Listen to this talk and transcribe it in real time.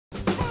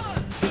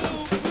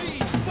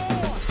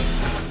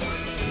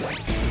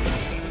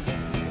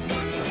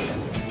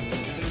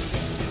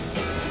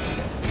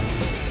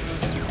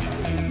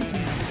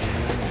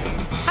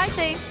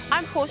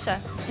I'm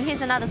Portia, and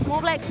here's another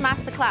Small Blacks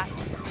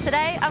Masterclass.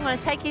 Today I'm going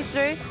to take you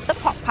through the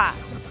pop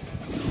pass.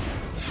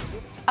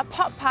 A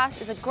pop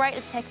pass is a great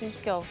attacking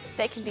skill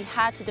that can be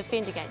hard to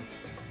defend against.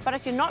 But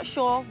if you're not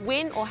sure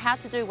when or how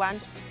to do one,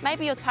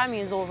 maybe your timing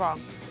is all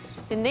wrong,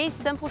 then these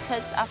simple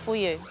tips are for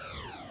you.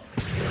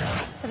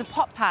 So the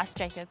pop pass,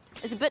 Jacob,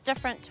 is a bit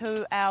different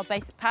to our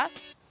basic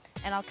pass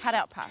and our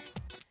cut-out pass.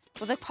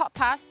 With a pop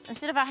pass,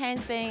 instead of our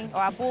hands being,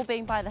 or our ball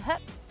being by the hip,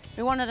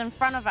 we want it in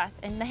front of us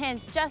and the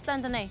hands just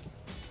underneath.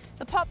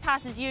 The pop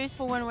pass is used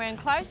for when we're in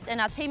close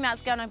and our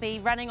teammate's going to be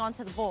running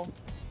onto the ball.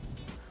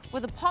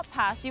 With a pop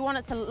pass, you want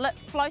it to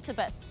float a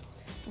bit,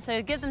 and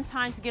so give them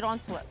time to get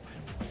onto it.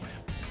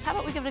 How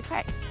about we give it a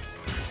crack?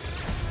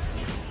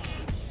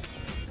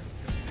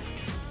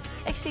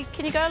 Actually,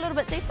 can you go a little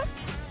bit deeper?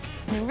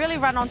 And then really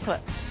run onto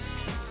it.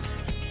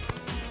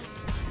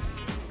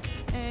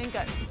 And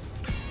go.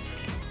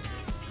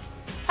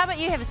 How about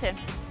you have a turn?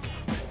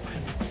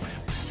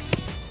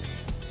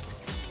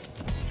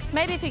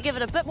 Maybe if you give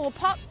it a bit more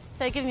pop,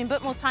 so give me a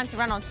bit more time to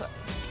run onto it.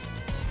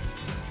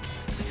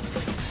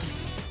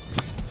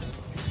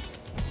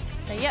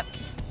 So yep.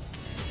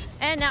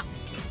 And now,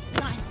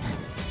 nice.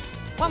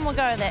 One more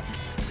go of that.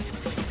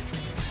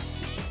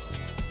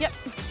 Yep.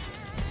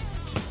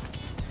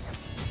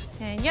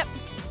 And yep.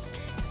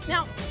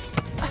 Now,